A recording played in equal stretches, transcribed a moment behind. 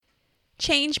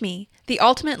Change Me, the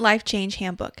Ultimate Life Change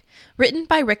Handbook, written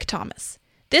by Rick Thomas.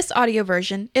 This audio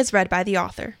version is read by the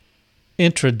author.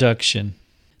 Introduction.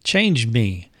 Change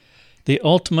Me, the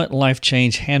Ultimate Life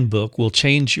Change Handbook will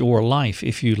change your life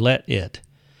if you let it.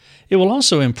 It will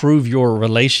also improve your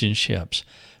relationships,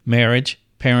 marriage,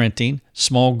 parenting,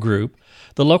 small group,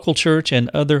 the local church,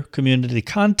 and other community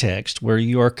contexts where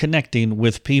you are connecting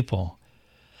with people.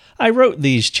 I wrote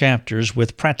these chapters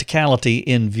with practicality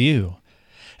in view.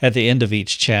 At the end of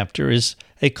each chapter is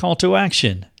a call to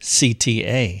action,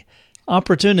 CTA,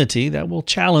 opportunity that will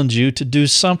challenge you to do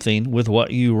something with what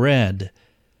you read.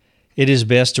 It is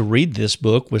best to read this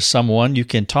book with someone you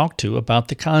can talk to about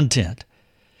the content.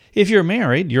 If you're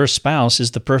married, your spouse is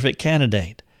the perfect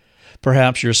candidate.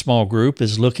 Perhaps your small group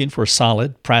is looking for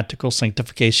solid, practical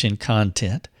sanctification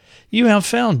content. You have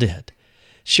found it.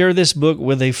 Share this book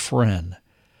with a friend.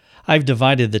 I've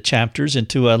divided the chapters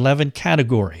into 11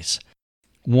 categories.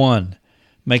 1.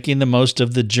 Making the most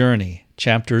of the journey,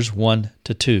 chapters 1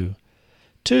 to 2.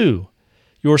 2.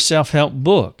 Your self-help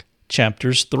book,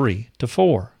 chapters 3 to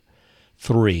 4.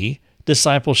 3.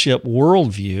 Discipleship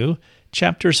worldview,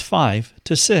 chapters 5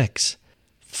 to 6.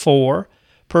 4.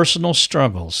 Personal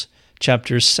struggles,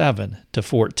 chapters 7 to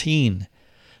 14.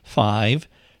 5.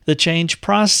 The change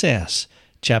process,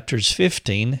 chapters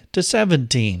 15 to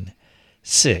 17.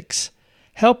 6.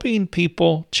 Helping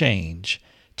people change,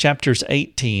 chapters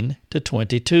 18 to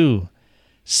 22.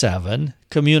 7.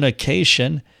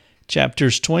 Communication,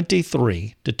 chapters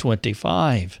 23 to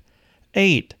 25.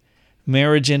 8.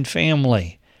 Marriage and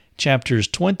family, chapters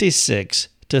 26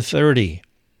 to 30.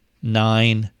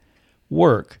 9.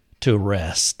 Work to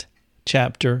rest,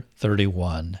 chapter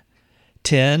 31.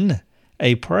 10.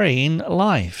 A praying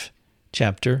life,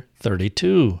 chapter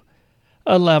 32.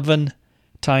 11.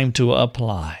 Time to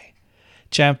apply,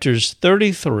 chapters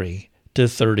 33 to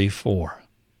 34.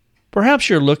 Perhaps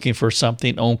you're looking for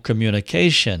something on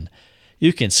communication.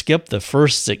 You can skip the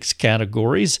first 6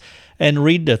 categories and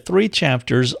read the 3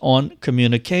 chapters on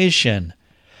communication.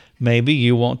 Maybe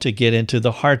you want to get into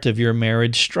the heart of your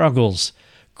marriage struggles.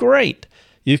 Great!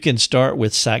 You can start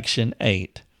with section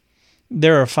 8.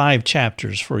 There are 5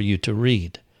 chapters for you to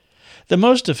read. The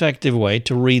most effective way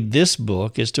to read this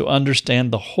book is to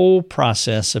understand the whole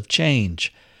process of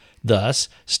change. Thus,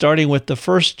 starting with the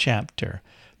first chapter,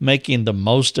 making the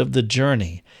most of the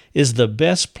journey, is the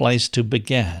best place to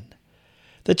begin.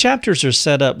 The chapters are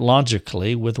set up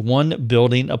logically with one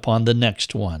building upon the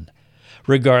next one.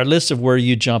 Regardless of where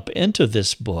you jump into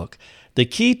this book, the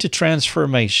key to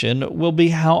transformation will be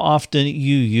how often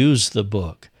you use the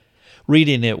book.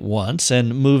 Reading it once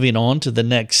and moving on to the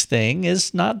next thing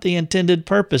is not the intended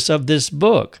purpose of this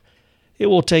book. It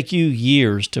will take you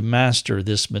years to master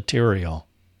this material.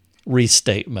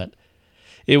 Restatement.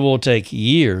 It will take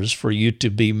years for you to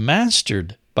be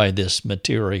mastered by this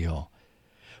material.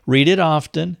 Read it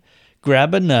often,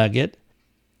 grab a nugget,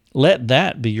 let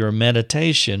that be your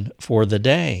meditation for the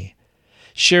day.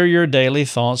 Share your daily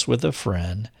thoughts with a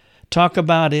friend, talk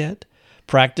about it,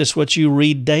 practice what you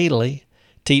read daily,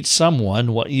 teach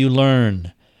someone what you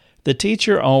learn. The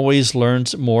teacher always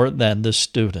learns more than the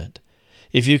student.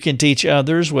 If you can teach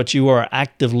others what you are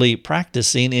actively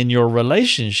practicing in your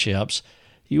relationships,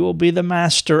 you will be the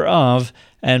master of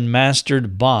and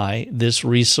mastered by this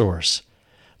resource.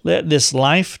 Let this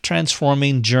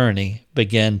life-transforming journey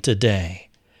begin today.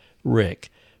 Rick,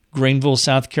 Greenville,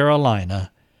 South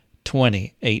Carolina,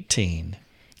 2018.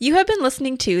 You have been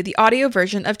listening to the audio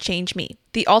version of Change Me,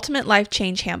 the Ultimate Life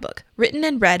Change Handbook, written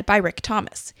and read by Rick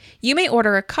Thomas. You may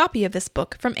order a copy of this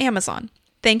book from Amazon.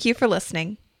 Thank you for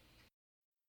listening.